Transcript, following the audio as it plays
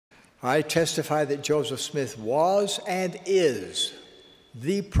I testify that Joseph Smith was and is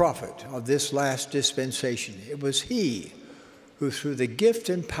the prophet of this last dispensation. It was he who, through the gift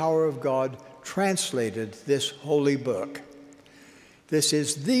and power of God, translated this holy book. This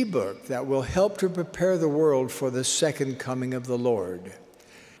is the book that will help to prepare the world for the second coming of the Lord.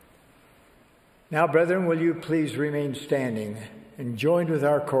 Now, brethren, will you please remain standing and join with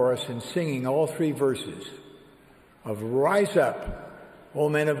our chorus in singing all three verses of Rise Up, O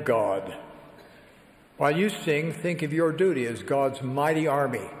Men of God. While you sing, think of your duty as God's mighty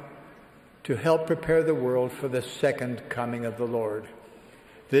army to help prepare the world for the second coming of the Lord.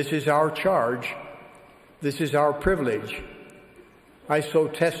 This is our charge. This is our privilege. I so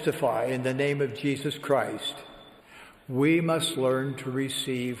testify in the name of Jesus Christ. We must learn to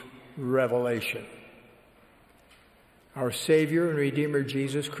receive revelation. Our Savior and Redeemer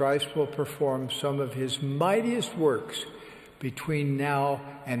Jesus Christ will perform some of his mightiest works between now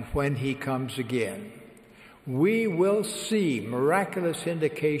and when he comes again. We will see miraculous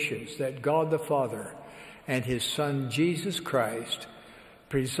indications that God the Father and his Son Jesus Christ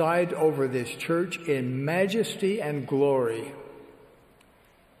preside over this church in majesty and glory.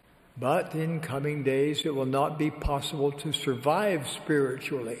 But in coming days, it will not be possible to survive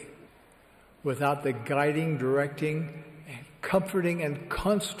spiritually without the guiding, directing, comforting, and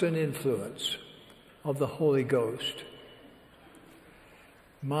constant influence of the Holy Ghost.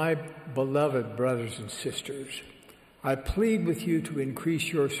 My beloved brothers and sisters, I plead with you to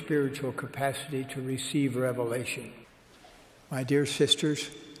increase your spiritual capacity to receive revelation. My dear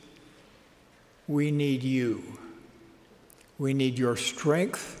sisters, we need you. We need your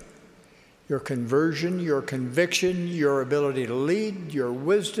strength, your conversion, your conviction, your ability to lead, your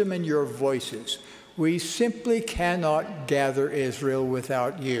wisdom, and your voices. We simply cannot gather Israel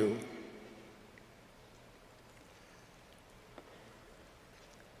without you.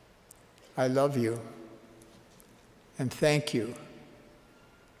 I love you and thank you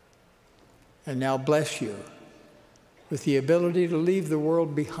and now bless you with the ability to leave the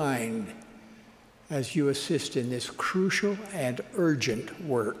world behind as you assist in this crucial and urgent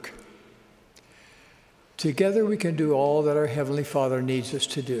work. Together we can do all that our Heavenly Father needs us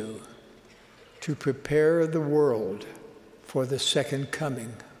to do to prepare the world for the second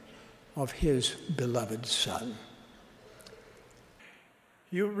coming of his beloved Son.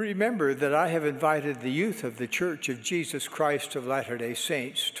 You remember that I have invited the youth of the Church of Jesus Christ of Latter-day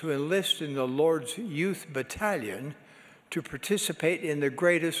Saints to enlist in the Lord's Youth Battalion to participate in the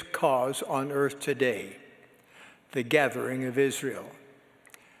greatest cause on earth today, the gathering of Israel.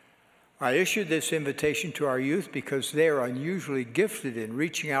 I issued this invitation to our youth because they are unusually gifted in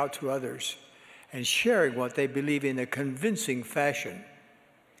reaching out to others and sharing what they believe in a convincing fashion.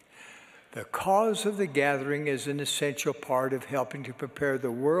 The cause of the gathering is an essential part of helping to prepare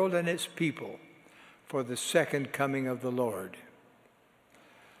the world and its people for the second coming of the Lord.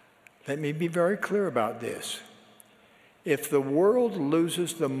 Let me be very clear about this. If the world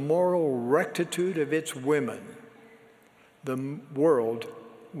loses the moral rectitude of its women, the world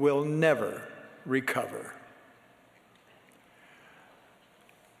will never recover.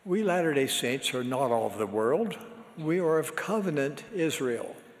 We Latter-day Saints are not all of the world. We are of covenant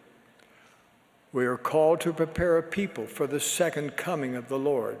Israel. We are called to prepare a people for the second coming of the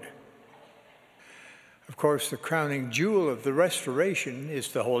Lord. Of course, the crowning jewel of the restoration is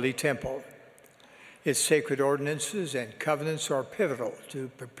the Holy Temple. Its sacred ordinances and covenants are pivotal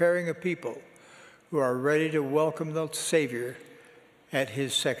to preparing a people who are ready to welcome the Savior at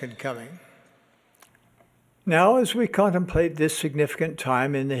his second coming. Now, as we contemplate this significant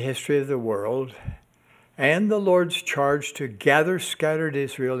time in the history of the world, and the Lord's charge to gather scattered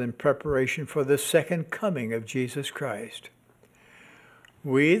Israel in preparation for the second coming of Jesus Christ,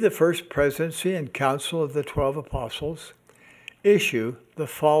 we, the First Presidency and Council of the 12 Apostles, issue the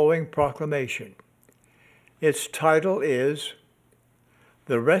following proclamation. Its title is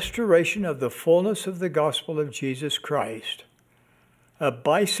The Restoration of the Fulness of the Gospel of Jesus Christ, a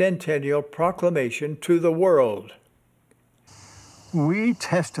bicentennial proclamation to the world. We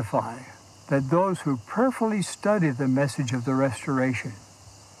testify that those who prayerfully study the message of the restoration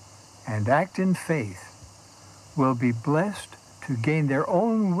and act in faith will be blessed to gain their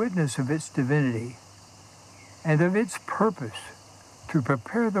own witness of its divinity and of its purpose to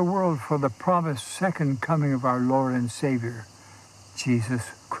prepare the world for the promised second coming of our Lord and Savior,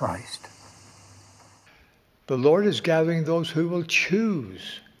 Jesus Christ. The Lord is gathering those who will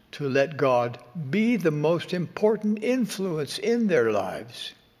choose to let God be the most important influence in their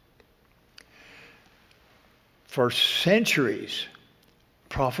lives. For centuries,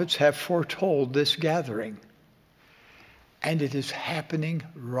 prophets have foretold this gathering. and it is happening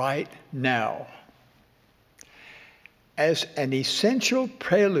right now. As an essential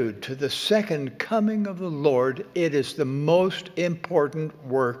prelude to the second coming of the Lord, it is the most important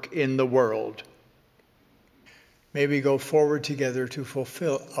work in the world. May we go forward together to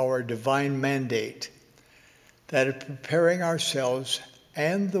fulfill our divine mandate, that of preparing ourselves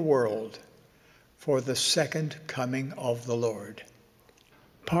and the world for the second coming of the Lord.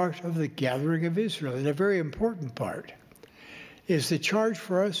 Part of the gathering of Israel, and a very important part, is the charge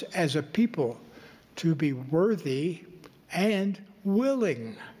for us as a people to be worthy and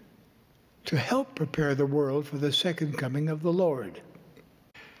willing to help prepare the world for the second coming of the Lord.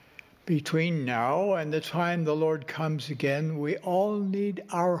 Between now and the time the Lord comes again, we all need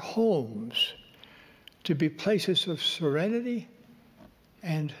our homes to be places of serenity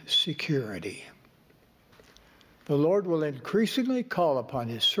and security. The Lord will increasingly call upon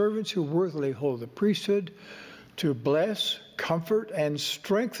his servants who worthily hold the priesthood to bless, comfort, and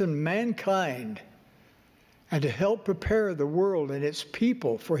strengthen mankind, and to help prepare the world and its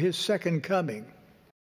people for his second coming.